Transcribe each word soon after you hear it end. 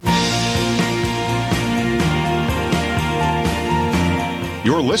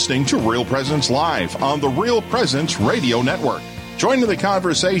You're listening to Real Presence Live on the Real Presence Radio Network. Join in the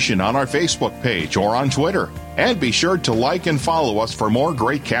conversation on our Facebook page or on Twitter. And be sure to like and follow us for more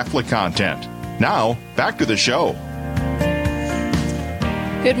great Catholic content. Now, back to the show.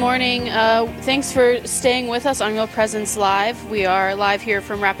 Good morning. Thanks for staying with us on Real Presence Live. We are live here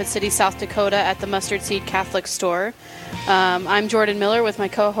from Rapid City, South Dakota at the Mustard Seed Catholic Store. I'm Jordan Miller with my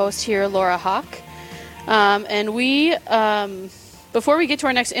co-host here, Laura Hawk. And we, before we get to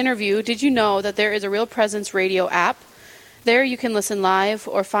our next interview, did you know that there is a Real Presence Radio app? There you can listen live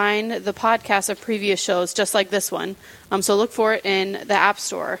or find the podcast of previous shows just like this one. So look for it in the App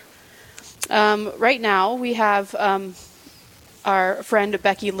Store. Right now we have our friend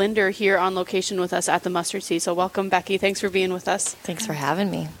Becky Linder here on location with us at the Mustard Seed. So welcome, Becky. Thanks for being with us. Thanks for having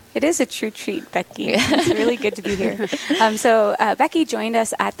me. It is a true treat, Becky. It's really good to be here. So Becky joined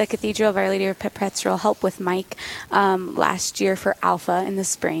us at the Cathedral of Our Lady of Perpetual Help with Mike last year for Alpha in the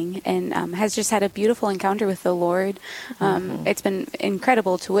spring, and has just had a beautiful encounter with the Lord. It's been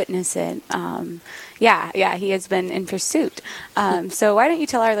incredible to witness it. Yeah, he has been in pursuit. So why don't you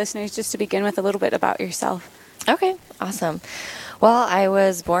tell our listeners, just to begin with, a little bit about yourself? Okay, awesome. Well, I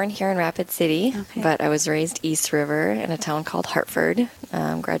was born here in Rapid City, but I was raised East River in a town called Hartford.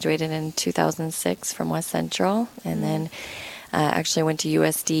 Graduated in 2006 from West Central, and then actually went to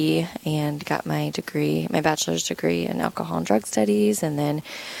USD and got my degree, my bachelor's degree in alcohol and drug studies, and then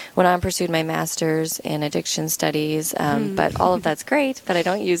went on and pursued my master's in addiction studies. But all of that's great, but I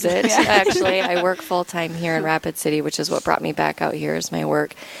don't use it. Actually, I work full-time here in Rapid City, which is what brought me back out here is my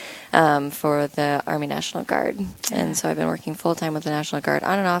work for the Army National Guard. And so I've been working full-time with the National Guard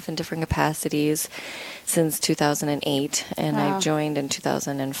on and off in different capacities since 2008. And I joined in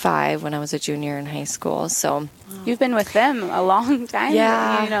 2005 when I was a junior in high school. So you've been with them a long time.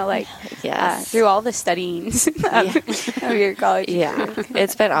 Yeah. You know, like yes. Through all the studyings of your college. Yeah.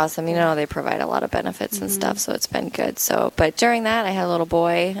 It's been awesome. You know, they provide a lot of benefits and stuff, so it's been good. So, but during that, I had a little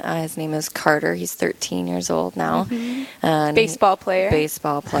boy. His name is Carter. He's 13 years old now. Baseball player.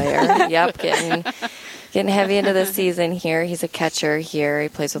 Yep, getting heavy into the season here. He's a catcher here. He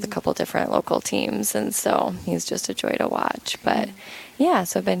plays with a couple different local teams, and so he's just a joy to watch. But yeah,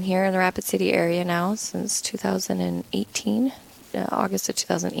 so I've been here in the Rapid City area now since 2018, August of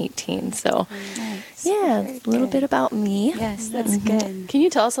 2018. So yeah, a little bit about me. Yes, that's good. Can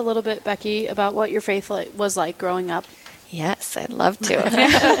you tell us a little bit, Becky, about what your faith was like growing up? Yes, I'd love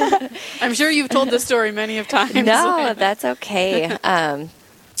to. I'm sure you've told this story many of times. No, that's okay.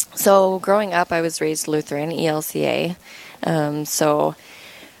 So growing up, I was raised Lutheran, ELCA.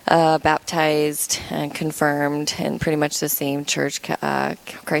 Baptized and confirmed in pretty much the same church,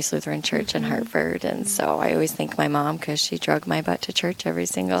 Christ Lutheran Church in Hartford. And so I always thank my mom because she drug my butt to church every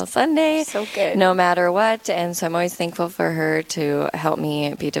single Sunday. So good. No matter what. And so I'm always thankful for her to help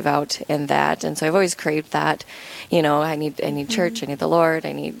me be devout in that. And so I've always craved that. You know, I need church, I need the Lord,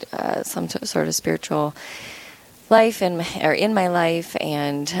 I need some sort of spiritual life in my life.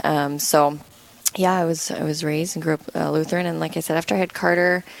 And so yeah, I was raised and grew up Lutheran, and like I said, after I had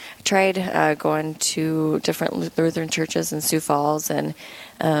Carter, I tried going to different Lutheran churches in Sioux Falls, and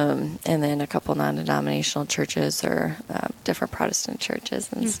then a couple non-denominational churches or different Protestant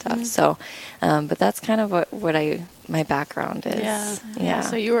churches and stuff. So, but that's kind of what my background is. Yeah.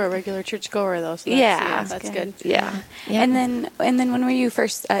 So you were a regular churchgoer, though. So that's good. Yeah. And then when were you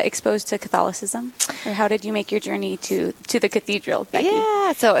first exposed to Catholicism, or how did you make your journey to the cathedral, Becky?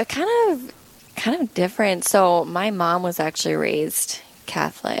 Yeah. So it kind of different. So my mom was actually raised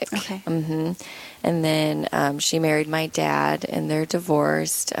Catholic. Okay. And then she married my dad, and they're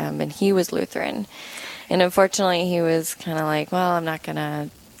divorced, and he was Lutheran. And unfortunately, he was kind of like, well, I'm not going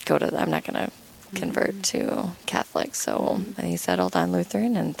to convert to Catholic. So he settled on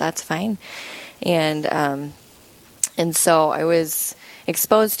Lutheran, and that's fine. And so I was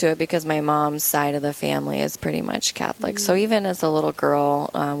exposed to it because my mom's side of the family is pretty much Catholic. So even as a little girl,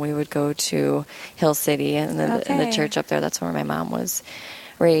 we would go to Hill City and the church up there. That's where my mom was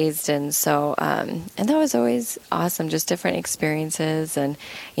raised. And so, and that was always awesome, just different experiences. And,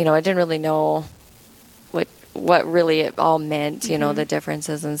 you know, I didn't really know what really it all meant, you know, the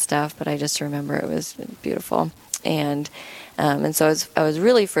differences and stuff, but I just remember it was beautiful. And so I was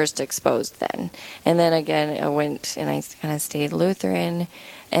really first exposed then. And then again, I went and I kind of stayed Lutheran.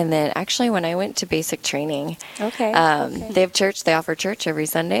 And then actually when I went to basic training, they have church, they offer church every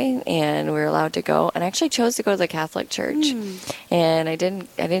Sunday, and we were allowed to go. And I actually chose to go to the Catholic church. And I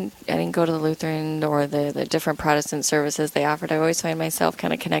didn't go to the Lutheran or the different Protestant services they offered. I always find myself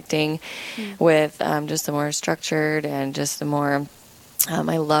kind of connecting with just the more structured and just the more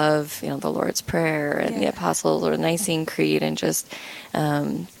I love, the Lord's Prayer and the Apostles' or Nicene Creed, and just,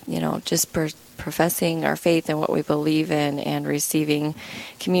 just professing our faith and what we believe in, and receiving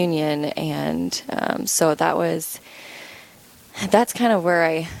communion. And so that's kind of where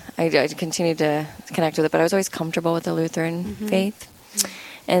I continued to connect with it. But I was always comfortable with the Lutheran faith.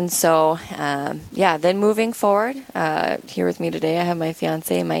 And so, then moving forward, here with me today, I have my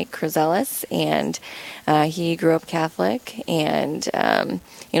fiance, Mike Crozelis, and he grew up Catholic. And,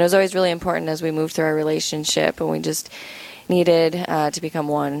 it was always really important as we moved through our relationship, and we just needed to become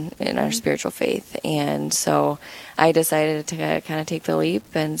one in our spiritual faith. And so I decided to kind of take the leap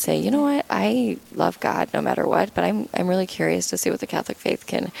and say, you know what, I love God no matter what, but I'm really curious to see what the Catholic faith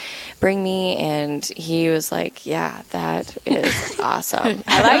can bring me. And he was like, yeah, that is awesome.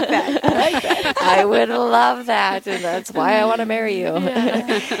 I like that. I would love that, and that's why I want to marry you.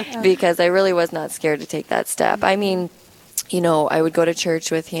 Because I really was not scared to take that step. I mean, I would go to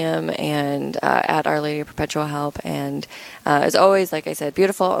church with him and at Our Lady of Perpetual Help, and it was always, like I said,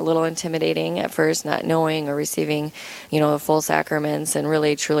 beautiful, a little intimidating at first, not knowing or receiving, the full sacraments and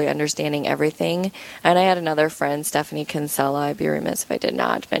really, truly understanding everything. And I had another friend, Stephanie Kinsella. I'd be remiss if I did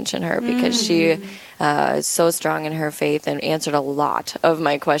not mention her, because she is so strong in her faith and answered a lot of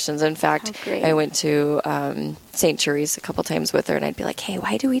my questions. In fact, I went to St. Therese a couple times with her, and I'd be like, hey,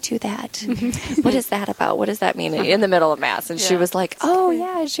 why do we do that? What is that about? What does that mean? In the middle of Mass. And she was like, oh,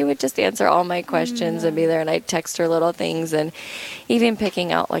 yeah. She would just answer all my questions and be there, and I'd text her little things. And even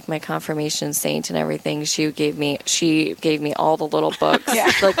picking out, like, my confirmation saint and everything, she gave me all the little books,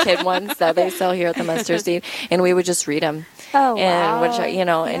 the kid ones that they sell here at the Mustard Seed, and we would just read them. Oh, and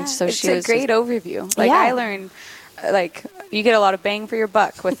wow. And so it's she was a great overview. Like, I learned, you get a lot of bang for your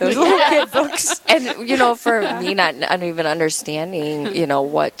buck with those little kid books. And, for me, not even understanding,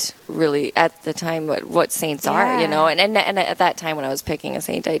 what really, at the time, what saints are, and at that time when I was picking a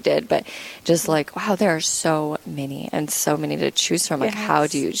saint, I did, but just like, wow, there are so many to choose from. Like, how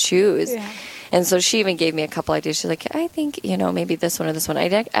do you choose? Yeah. And so she even gave me a couple ideas. She's like, I think, maybe this one or this one.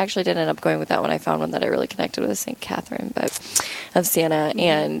 I actually did end up going with that one. I found one that I really connected with, St. Catherine of Siena.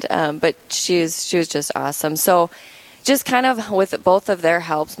 And but she was just awesome. So just kind of with both of their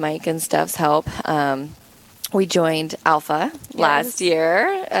helps, Mike and Steph's help, we joined Alpha last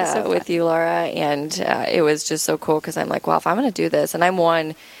year with you, Laura, and it was just so cool because I'm like, well, if I'm going to do this, and I'm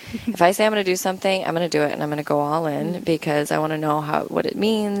one, if I say I'm going to do something, I'm going to do it, and I'm going to go all in because I want to know what it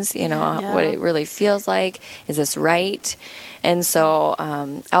means, what it really feels like. Is this right? And so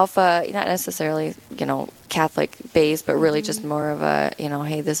Alpha, not necessarily, Catholic based, but really just more of a,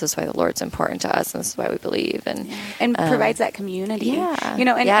 hey, this is why the Lord's important to us, and this is why we believe. And provides that community. Yeah.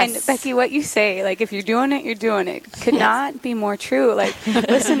 And Becky, what you say, like, if you're doing it, you're doing it, could not be more true. Like,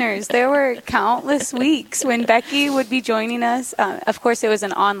 listeners, there were countless weeks when Becky would be joining us. Of course, it was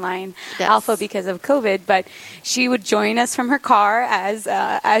an online Alpha because of COVID, but she would join us from her car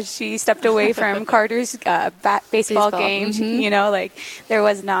as she stepped away from Carter's baseball game. Like, there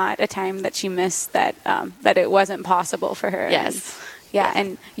was not a time that she missed that it wasn't possible for her. Yes.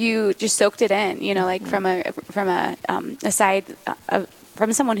 And you just soaked it in, like from a side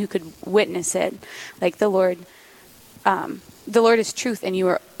from someone who could witness it. Like, the Lord is truth, and you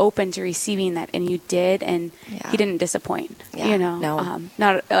were open to receiving that, and you did, and He didn't disappoint. No.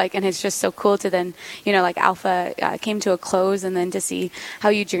 Not like, and it's just so cool to then, like, Alpha came to a close, and then to see how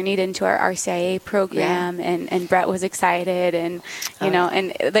you journeyed into our RCIA program, and Brett was excited, and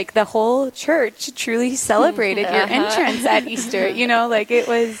and like the whole church truly celebrated your entrance at Easter. Like, it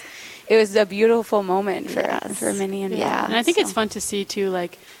was a beautiful moment for many involved. Yeah, and I think it's fun to see too,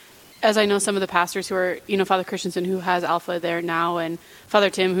 like, as I know some of the pastors who are, Father Christensen, who has Alpha there now, and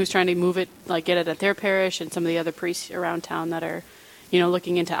Father Tim, who's trying to move it, like, get it at their parish, and some of the other priests around town that are,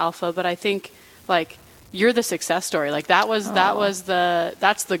 looking into Alpha. But I think, like, you're the success story. Like, that's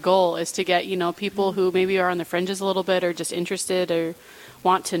the goal, is to get, people who maybe are on the fringes a little bit, or just interested or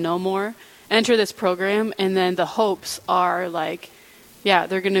want to know more, enter this program, and then the hopes are, like,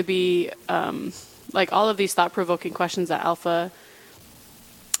 they're going to be, like, all of these thought-provoking questions that Alpha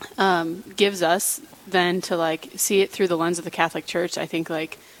gives us, then to, like, see it through the lens of the Catholic Church. I think,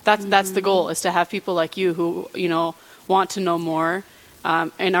 like, that's the goal, is to have people like you who want to know more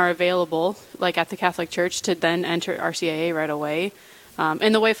and are available, like, at the Catholic Church, to then enter RCIA right away.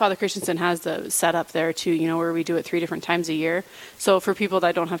 And the way Father Christensen has the setup there too, where we do it 3 different times a year. So for people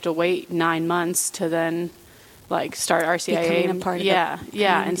that don't have to wait 9 months to then, like, start RCIA, becoming a part of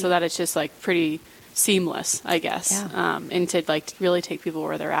and so that it's just, like, pretty seamless, I guess, and to, like, really take people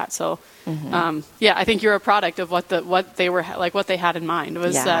where they're at. So, I think you're a product of what they were, like, what they had in mind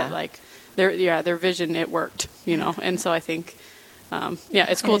was that, like, their vision, it worked, and so I think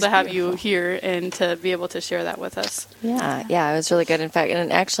it's cool to have you here and to be able to share that with us. Yeah, it was really good. In fact,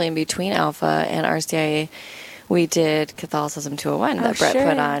 and actually in between Alpha and RCIA, we did Catholicism 201 that Brett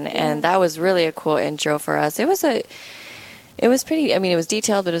put on, and that was really a cool intro for us. It was pretty, it was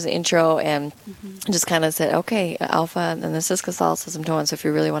detailed, but it was an intro, and just kind of said, okay, Alpha, and this is Catholicism 201, so if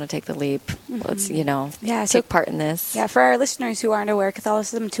you really want to take the leap, let's, take part in this. Yeah, for our listeners who aren't aware,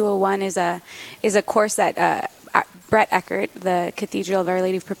 Catholicism 201 is a course that Brett Eckert, the Cathedral of Our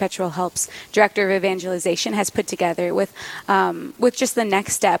Lady of Perpetual Help's Director of Evangelization, has put together with just the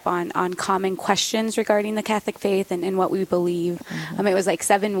next step on common questions regarding the Catholic faith and what we believe. It was like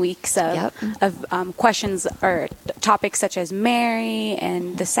 7 weeks of questions or topics such as Mary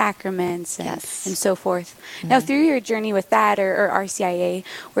and the sacraments and so forth. Now, through your journey with that or RCIA,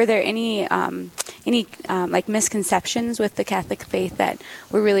 were there any like misconceptions with the Catholic faith that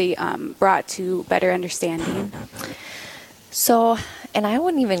were really brought to better understanding? So, and I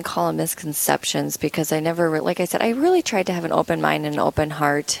wouldn't even call them misconceptions because I never, like I said, I really tried to have an open mind and an open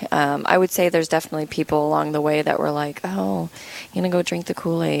heart. I would say there's definitely people along the way that were like, oh, you're going to go drink the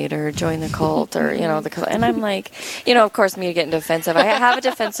Kool-Aid or join the cult or, and I'm like, of course, me getting defensive. I have a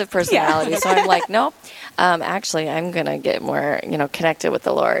defensive personality, so I'm like, nope, actually, I'm going to get more, connected with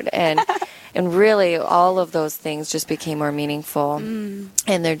the Lord. And really all of those things just became more meaningful. And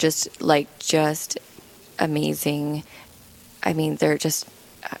they're just amazing. They're just,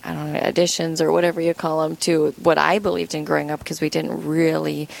 I don't know, additions or whatever you call them to what I believed in growing up, because we didn't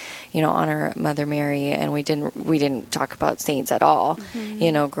really, honor Mother Mary, and we didn't talk about saints at all,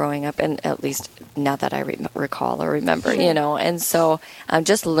 growing up, and at least not that I recall or remember, and so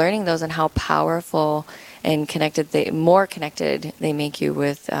just learning those and how powerful and more connected they make you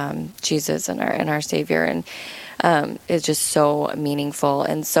with Jesus and our Savior, and is just so meaningful.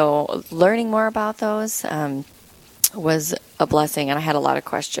 And so learning more about those was a blessing, and I had a lot of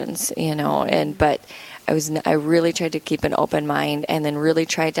questions, but I really tried to keep an open mind, and then really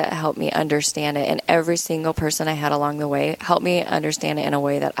tried to help me understand it. And every single person I had along the way helped me understand it in a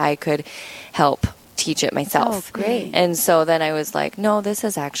way that I could help teach it myself. Oh, great. And so then I was like, no, this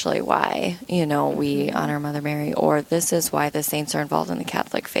is actually why, we honor Mother Mary, or this is why the saints are involved in the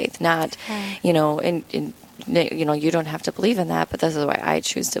Catholic faith. Not, you don't have to believe in that, but this is why I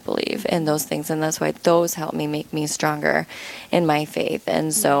choose to believe in those things. And that's why those help me make me stronger in my faith.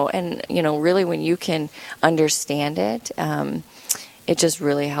 And so, really when you can understand it, it just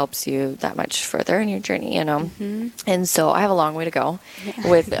really helps you that much further in your journey, And so I have a long way to go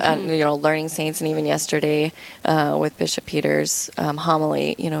with, learning saints. And even yesterday with Bishop Peter's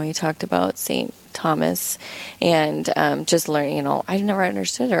homily, he talked about St. Thomas, and just learning, I never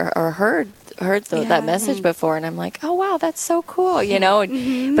understood or heard that message before, and I'm like, oh wow, that's so cool,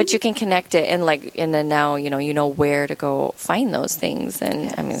 but you can connect it, and then now you know where to go find those things,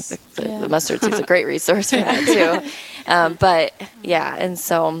 and the mustard seed's a great resource for that too. And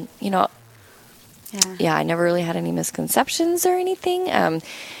so I never really had any misconceptions or anything,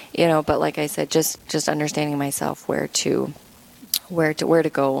 but like I said, just understanding myself where to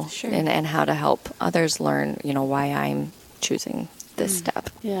go, and how to help others learn, why I'm choosing this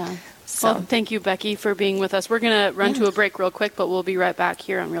step. Yeah. So. Well, thank you, Becky, for being with us. We're going to run to a break real quick, but we'll be right back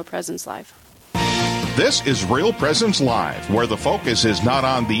here on Real Presence Live. This is Real Presence Live, where the focus is not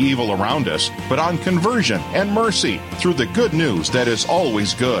on the evil around us, but on conversion and mercy through the good news that is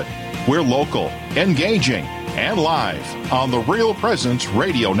always good. We're local, engaging, and live on the Real Presence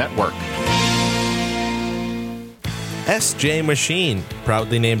Radio Network. SJ Machine,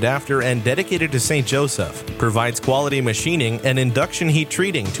 proudly named after and dedicated to St. Joseph, provides quality machining and induction heat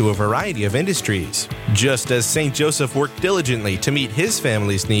treating to a variety of industries. Just as St. Joseph worked diligently to meet his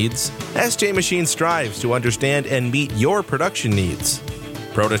family's needs, SJ Machine strives to understand and meet your production needs.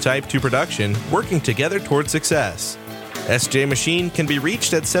 Prototype to production, working together toward success. SJ Machine can be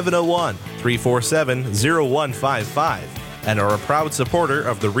reached at 701-347-0155 and are a proud supporter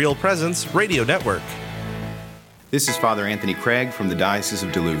of the Real Presence Radio Network. This is Father Anthony Craig from the Diocese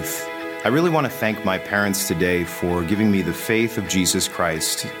of Duluth. I really want to thank my parents today for giving me the faith of Jesus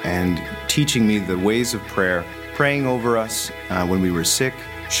Christ and teaching me the ways of prayer, praying over us when we were sick,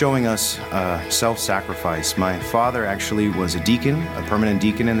 showing us self-sacrifice. My father actually was a deacon, a permanent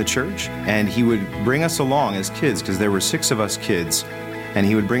deacon in the church, and he would bring us along as kids, because there were 6 of us kids, and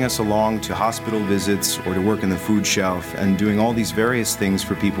he would bring us along to hospital visits or to work in the food shelf and doing all these various things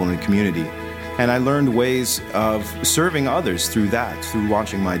for people in the community. And I learned ways of serving others through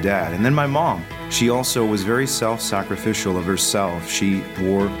watching my dad. And then my mom, she also was very self-sacrificial of herself. She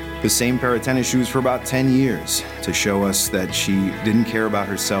wore the same pair of tennis shoes for about 10 years to show us that she didn't care about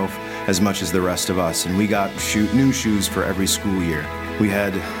herself as much as the rest of us, and we got new shoes for every school year. We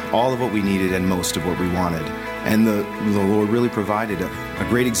had all of what we needed and most of what we wanted. And the Lord really provided a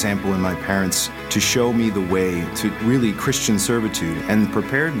great example in my parents to show me the way to really Christian servitude and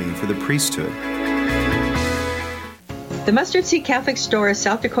prepared me for the priesthood. The Mustard Seed Catholic Store is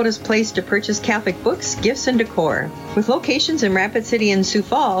South Dakota's place to purchase Catholic books, gifts, and decor. With locations in Rapid City and Sioux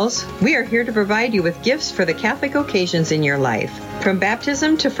Falls, we are here to provide you with gifts for the Catholic occasions in your life. From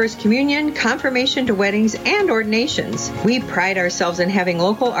baptism to First Communion, confirmation to weddings, and ordinations, we pride ourselves in having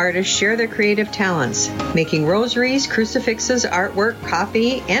local artists share their creative talents, making rosaries, crucifixes, artwork,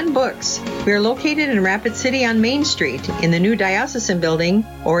 coffee, and books. We are located in Rapid City on Main Street, in the new Diocesan Building,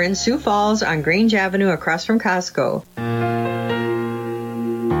 or in Sioux Falls on Grange Avenue across from Costco.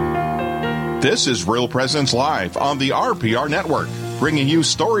 This is Real Presence Live on the RPR Network, bringing you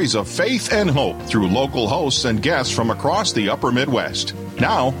stories of faith and hope through local hosts and guests from across the upper Midwest.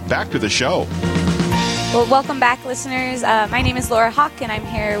 Now, back to the show. Well, welcome back, listeners. My name is Laura Hawk, and I'm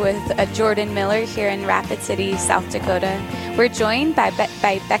here with Jordan Miller here in Rapid City, South Dakota. We're joined by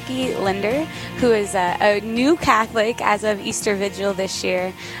Becky Linder, who is a new Catholic as of Easter Vigil this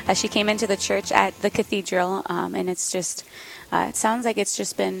year. She came into the church at the cathedral, and it's just, it sounds like it's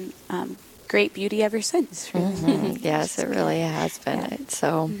just been great beauty ever since. Mm-hmm. Yes, it really has been. Yeah.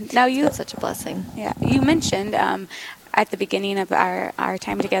 So now it's such a blessing. Yeah, you mentioned at the beginning of our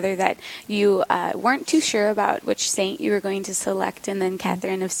time together that you weren't too sure about which saint you were going to select, and then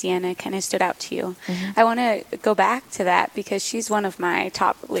Catherine of Siena kind of stood out to you. Mm-hmm. I want to go back to that because she's one of my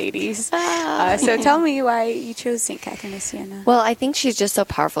top ladies. So tell me why you chose St. Catherine of Siena. Well, I think she's just so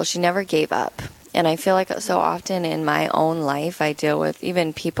powerful. She never gave up. And I feel like so often in my own life, I deal with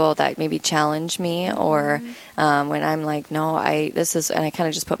even people that maybe challenge me, or when I'm like, no, and I kind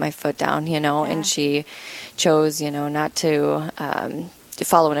of just put my foot down, and she chose, not to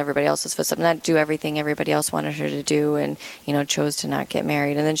follow in everybody else's footsteps, not do everything everybody else wanted her to do, and chose to not get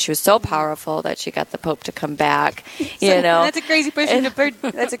married. And then she was so powerful that she got the Pope to come back. That's a crazy person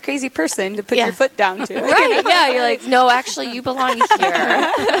to put your foot down to. Right? Yeah, you're like, no, actually, you belong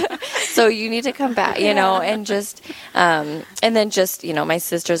here. So you need to come back. And just and then just my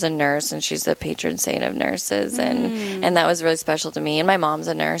sister's a nurse, and she's the patron saint of nurses, and that was really special to me. And my mom's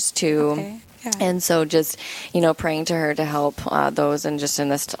a nurse too. Okay. Yeah. And so just, praying to her to help those, and just in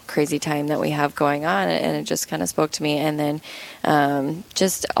this crazy time that we have going on, and it just kind of spoke to me. And then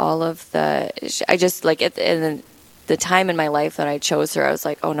just all of the time in my life that I chose her, I was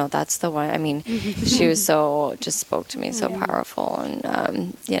like, oh no, that's the one. I mean, she was just spoke to me so powerful,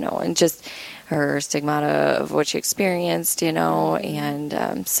 and, and just her stigmata of what she experienced,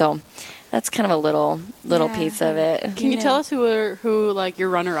 and so that's kind of a little piece of it. Can you tell us who like your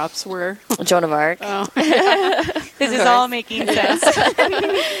runner-ups were? Joan of Arc. Oh. This is all making sense.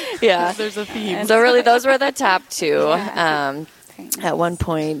 Yeah. There's a theme. So really, those were the top two. Yeah. At one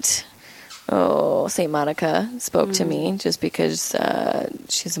point, St. Monica spoke to me, just because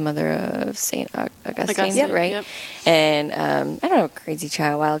she's the mother of St. Augustine, right? Yep. And I don't know, crazy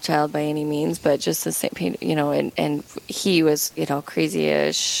child, wild child by any means, but just the St. Peter, and he was,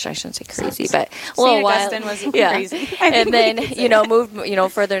 crazy-ish. I shouldn't say crazy, but a little wild. St. Augustine was crazy. And then,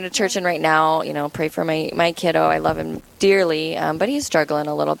 moved, further into church, and right now, pray for my kiddo. I love him dearly, but he's struggling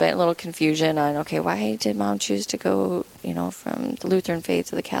a little bit, a little confusion on, okay, why did mom choose to go, from the Lutheran faith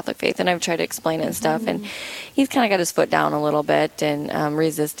to the Catholic faith? And I've tried to explain it and stuff, and he's kind of got his foot down a little bit, and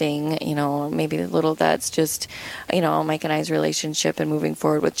resisting, maybe a little that's just, Mike and I's relationship and moving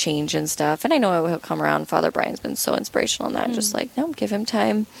forward with change and stuff. And I know he'll come around. Father Brian's been so inspirational in that. Just like, no, give him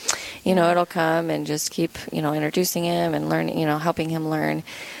time. It'll come, and just keep, introducing him and learning, helping him learn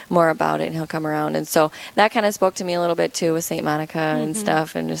more about it, and he'll come around. And so that kind of spoke to me a little bit too with St. Monica and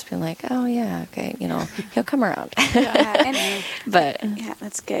stuff, and just being like, oh yeah, okay, he'll come around. But yeah,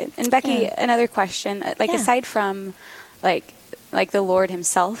 that's good. And Becky, another question, aside from like the Lord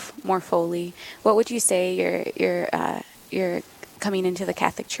himself, more fully, what would you say your coming into the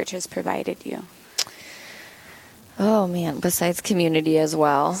Catholic Church has provided you? Oh man, besides community as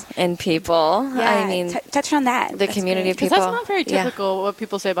well, and people. Yeah, I mean, touch on that. The community of people. That's not very typical what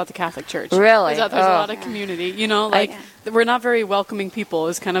people say about the Catholic Church. Really? Is that there's a lot of community. We're not very welcoming people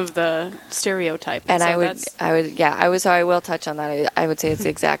is kind of the stereotype. And so I will touch on that. I would say it's the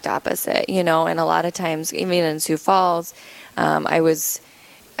exact opposite, and a lot of times, even in Sioux Falls, I was,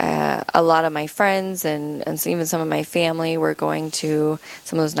 a lot of my friends and even some of my family were going to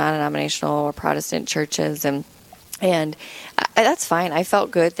some of those non-denominational or Protestant churches, and that's fine. I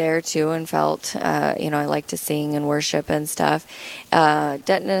felt good there too, and felt, I like to sing and worship and stuff.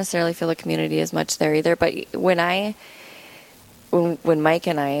 Didn't necessarily feel a community as much there either. But when I when Mike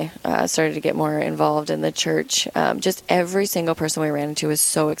and I started to get more involved in the church, just every single person we ran into was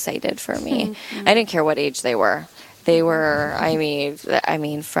so excited for me. Mm-hmm. I didn't care what age they were. They were, I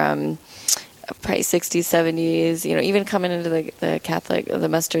mean, from probably 60s, 70s, even coming into the Catholic, the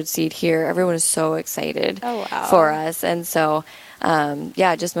Mustard Seed here, everyone is so excited for us. And so,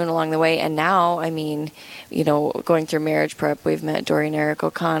 just moving along the way. And now, going through marriage prep, we've met Doreen Eric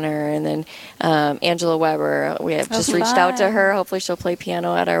O'Connor, and then Angela Weber. We have just reached out to her. Hopefully she'll play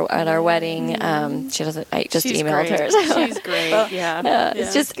piano at our wedding. She doesn't, I just emailed her. She's great.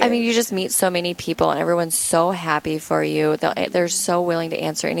 It's just, you just meet so many people, and everyone's so happy for you. They're so willing to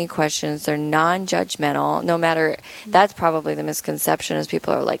answer any questions. They're non-judgmental, no matter, that's probably the misconception, is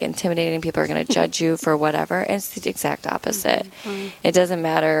people are like intimidating, people are going to judge you for whatever. And it's the exact opposite. It doesn't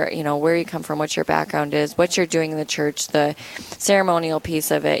matter, where you come from, what your background is, what you're doing in the church, the ceremonial piece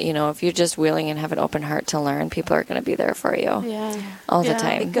of it. If you're just willing and have an open heart to learn, people are going to be there for you all the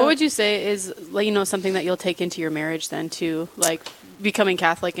time. What would you say is, something that you'll take into your marriage then too, like becoming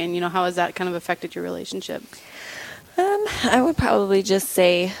Catholic, and how has that kind of affected your relationship? I would probably just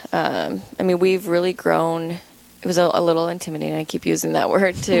say, we've really grown. It was a little intimidating. I keep using that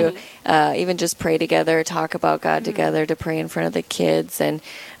word to even just pray together, talk about God together, to pray in front of the kids, and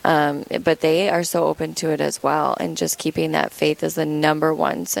but they are so open to it as well. And just keeping that faith as the number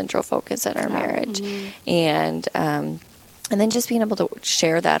one central focus in our marriage, and then just being able to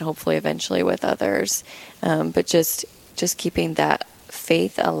share that hopefully eventually with others, but just keeping that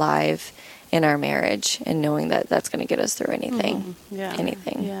faith alive in our marriage, and knowing that that's going to get us through anything.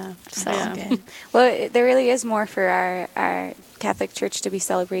 Anything. Yeah. So. Good. Well, there really is more for our Catholic Church to be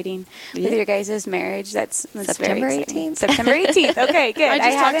celebrating with your guys' marriage. That's September 18th. September 18th. Okay, good.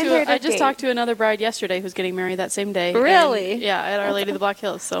 I just talked to another bride yesterday who's getting married that same day. Really? At Our Lady of the Black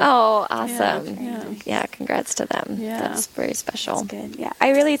Hills. So. Oh, awesome. Yeah, congrats to them. Yeah. That's very special. That's good. Yeah,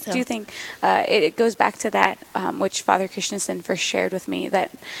 I really do think it goes back to that, which Father Christensen first shared with me,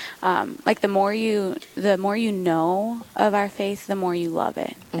 that the more you know of our faith, the more you love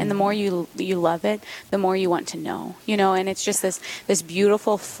it. And the more you love it, the more you want to know. And it's just this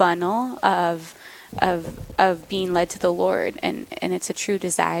beautiful funnel of being led to the Lord, and it's a true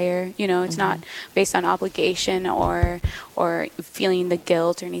desire. It's not based on obligation or feeling the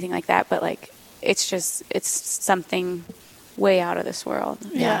guilt or anything like that, but it's something way out of this world.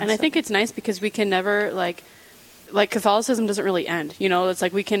 And I think it's nice because we can never like Catholicism doesn't really end. It's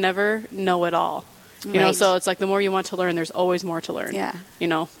like we can never know it all. So it's like the more you want to learn, there's always more to learn. Yeah.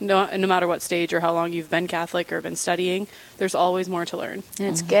 No matter what stage or how long you've been Catholic or been studying, there's always more to learn. And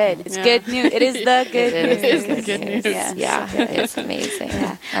it's good. It's good news. It is the good news. It is the good news. Yeah, it's amazing.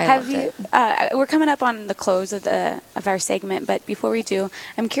 Yeah. Have you? We're coming up on the close of our segment, but before we do,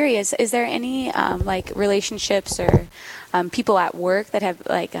 I'm curious: is there any relationships or people at work that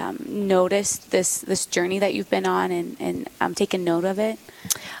have noticed this journey that you've been on and taken note of it?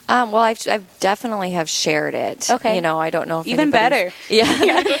 Well, I've definitely have shared it. Okay. I don't know if even better. Yeah.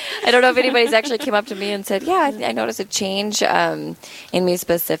 I don't know if anybody's actually came up to me and said, "Yeah, I noticed a change in me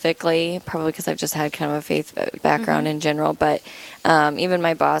specifically." Probably because I've just had kind of a faith background in general, but even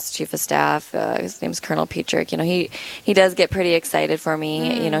my boss, chief of staff, his name's Colonel Petrick. He does get pretty excited for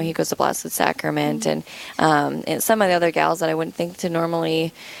me. He goes to Blessed Sacrament, and some of the other gals that I wouldn't think to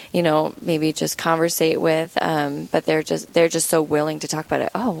normally, maybe just conversate with, but they're just so willing to talk about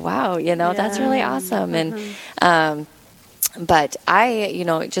it. Oh wow, that's really awesome, and but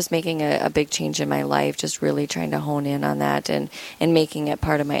I, just making a big change in my life, just really trying to hone in on that and making it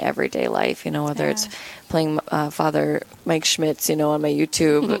part of my everyday life, whether it's playing Father Mike Schmitz, on my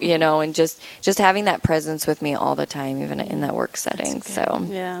YouTube, and just having that presence with me all the time, even in that work setting. So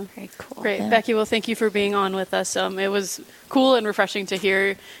yeah, very cool. Great. Yeah. Becky, well, thank you for being on with us. It was cool and refreshing to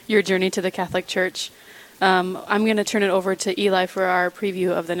hear your journey to the Catholic Church. I'm going to turn it over to Eli for our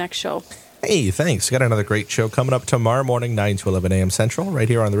preview of the next show. Hey, thanks. Got another great show coming up tomorrow morning, 9 to 11 a.m. Central, right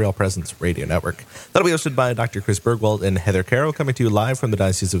here on the Real Presence Radio Network. That'll be hosted by Dr. Chris Bergwald and Heather Caro, coming to you live from the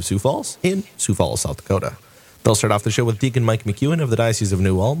Diocese of Sioux Falls in Sioux Falls, South Dakota. They'll start off the show with Deacon Mike McEwen of the Diocese of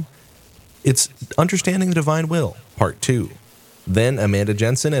New Ulm. It's Understanding the Divine Will, Part 2. Then Amanda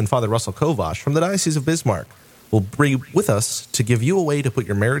Jensen and Father Russell Kovash from the Diocese of Bismarck will be with us to give you a way to put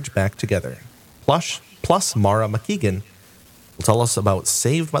your marriage back together. Plus Mara McKeegan will tell us about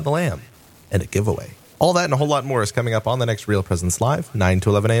Saved by the Lamb and a giveaway. All that and a whole lot more is coming up on the next Real Presence Live, 9 to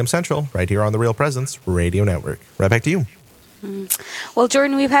 11 a.m. Central, right here on the Real Presence Radio Network. Right back to you. Well,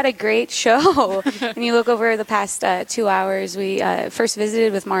 Jordan, we've had a great show. When you look over the past 2 hours, we first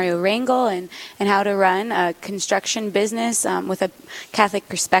visited with Mario Rangel and how to run a construction business with a Catholic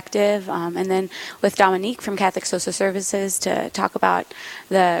perspective, and then with Dominique from Catholic Social Services to talk about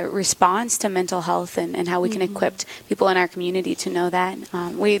the response to mental health and how we can equip people in our community to know that.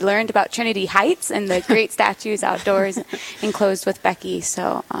 We learned about Trinity Heights and the great statues outdoors enclosed with Becky.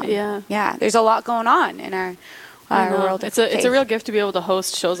 So, there's a lot going on in our world. It's a real gift to be able to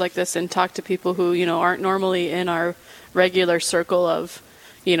host shows like this and talk to people who, aren't normally in our regular circle of,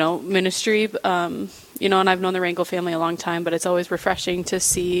 ministry. And I've known the Rangel family a long time, but it's always refreshing to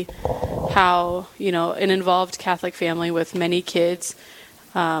see how, an involved Catholic family with many kids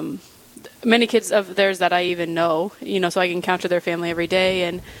of theirs that I even know, so I can encounter their family every day,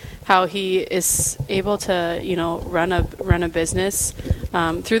 and how he is able to, run a business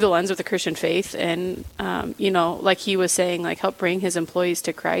through the lens of the Christian faith, and like he was saying, like help bring his employees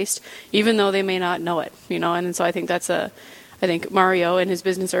to Christ, even though they may not know it, And so I think I think Mario and his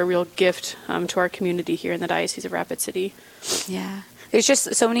business are a real gift to our community here in the Diocese of Rapid City. Yeah, there's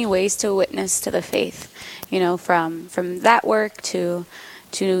just so many ways to witness to the faith, from that work to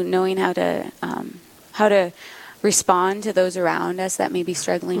knowing how to respond to those around us that may be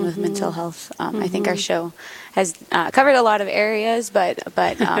struggling with mental health. I think our show has covered a lot of areas, but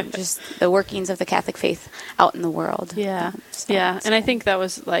just the workings of the Catholic faith out in the world. Yeah, and I think that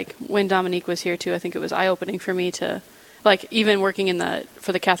was like when Dominique was here too. I think it was eye-opening for me to, like, even working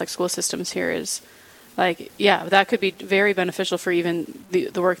for the Catholic school systems here is, like, that could be very beneficial for even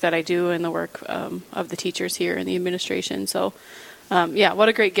the work that I do and the work of the teachers here and the administration. So. What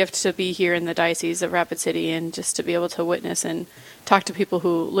a great gift to be here in the Diocese of Rapid City and just to be able to witness and talk to people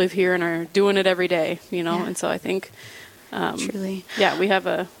who live here and are doing it every day, And so I think, truly, we have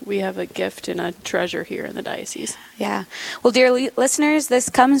a gift and a treasure here in the diocese. Yeah. Well, dear listeners, this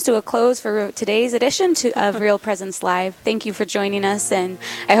comes to a close for today's edition of Real Presence Live. Thank you for joining us, and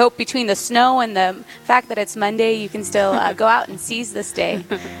I hope between the snow and the fact that it's Monday, you can still go out and seize this day.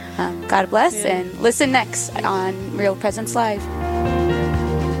 God bless, and listen next on Real Presence Live.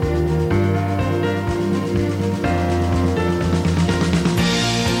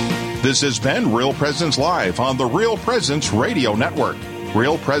 This has been Real Presence Live on the Real Presence Radio Network.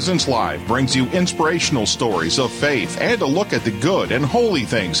 Real Presence Live brings you inspirational stories of faith and a look at the good and holy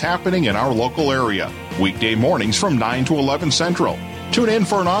things happening in our local area. Weekday mornings from 9 to 11 Central. Tune in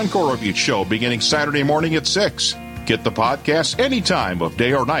for an encore of each show beginning Saturday morning at 6. Get the podcast any time of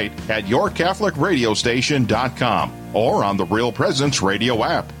day or night at yourcatholicradiostation.com or on the Real Presence Radio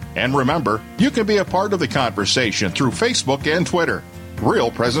app. And remember, you can be a part of the conversation through Facebook and Twitter.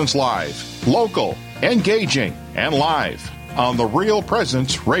 Real Presence Live. Local, engaging, and live on the Real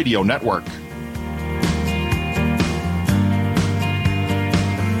Presence Radio Network.